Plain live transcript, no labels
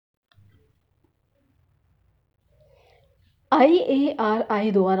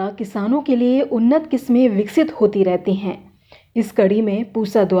IARI द्वारा किसानों के लिए उन्नत किस्में विकसित होती रहती हैं। इस कड़ी में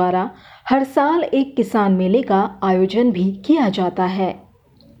पूसा द्वारा हर साल एक किसान मेले का आयोजन भी किया जाता है।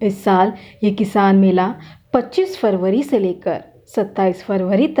 इस साल ये किसान मेला 25 फरवरी से लेकर 27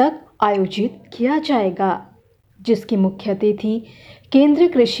 फरवरी तक आयोजित किया जाएगा, जिसकी मुख्य अतिथि केंद्रीय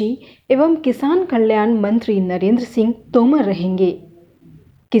कृषि एवं किसान कल्याण मंत्री नरेंद्र सिंह तोमर रहेंगे।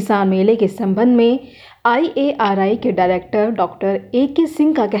 किसान मेले के संबंध में IARI के डायरेक्टर डॉक्टर AK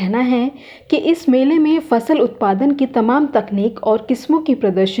सिंह का कहना है कि इस मेले में फसल उत्पादन की तमाम तकनीक और किस्मों की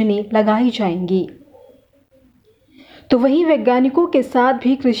प्रदर्शनी लगाई जाएंगी। तो वहीं वैज्ञानिकों के साथ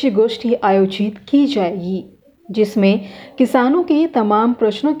भी कृषि गोष्ठी आयोजित की जाएगी, जिसमें किसानों के तमाम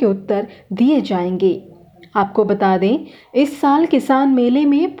प्रश्नों के उत्तर दिए जाएंगे। आपको बता दें, इस साल किसान मेले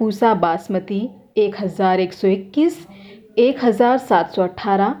में पूसा बासमती 1121,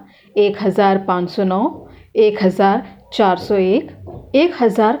 1718, 1509, 1401,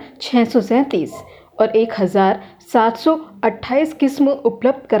 1637 और 1728 किस्म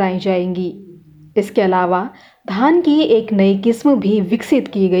उपलब्ध कराई जाएंगी। इसके अलावा धान की एक नई किस्म भी विकसित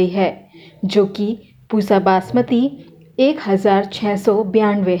की गई है, जो कि पूसा बासमती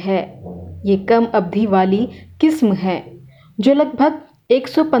 1692 है। ये कम अवधि वाली किस्म है, जो लगभग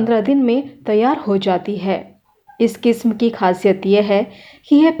 115 दिन में तैयार हो जाती है। इस किस्म की खासियत यह है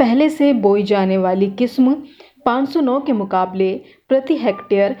कि यह पहले से बोई जाने वाली किस्म 509 के मुकाबले प्रति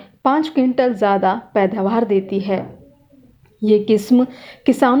हेक्टेयर 5 क्विंटल ज़्यादा पैदावार देती है। ये किस्म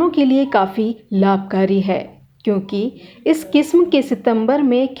किसानों के लिए काफ़ी लाभकारी है, क्योंकि इस किस्म के सितंबर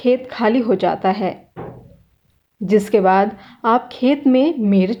में खेत खाली हो जाता है, जिसके बाद आप खेत में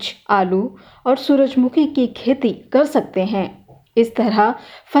मिर्च, आलू और सूरजमुखी की खेती कर सकते हैं। इस तरह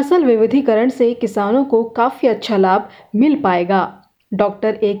फसल विविधीकरण से किसानों को काफ़ी अच्छा लाभ मिल पाएगा।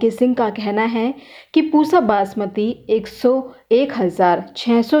 डॉक्टर AK सिंह का कहना है कि पूसा बासमती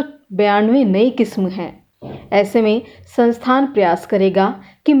 1692 नई किस्म है। ऐसे में संस्थान प्रयास करेगा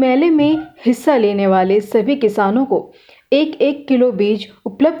कि मेले में हिस्सा लेने वाले सभी किसानों को 1-1 किलो बीज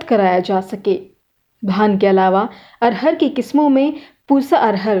उपलब्ध कराया जा सके। धान के अलावा अरहर की किस्मों में पूसा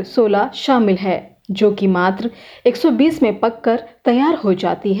अरहर 16 शामिल है, जो कि मात्र 120 में पककर तैयार हो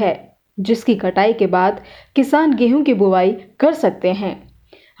जाती है, जिसकी कटाई के बाद किसान गेहूं की बुवाई कर सकते हैं।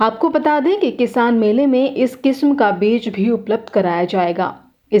 आपको बता दें कि किसान मेले में इस किस्म का बीज भी उपलब्ध कराया जाएगा।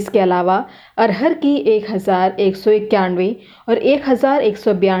 इसके अलावा अरहर की 1191 और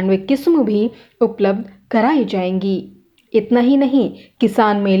 1192 किस्म भी उपलब्ध कराई जाएंगी। इतना ही नहीं,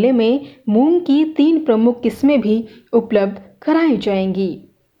 किसान मेले में मूंग की 3 प्रमुख किस्में भी उपलब्ध कराई जाएंगी।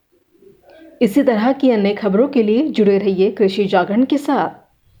 इसी तरह की अन्य खबरों के लिए जुड़े रहिए कृषि जागरण के साथ।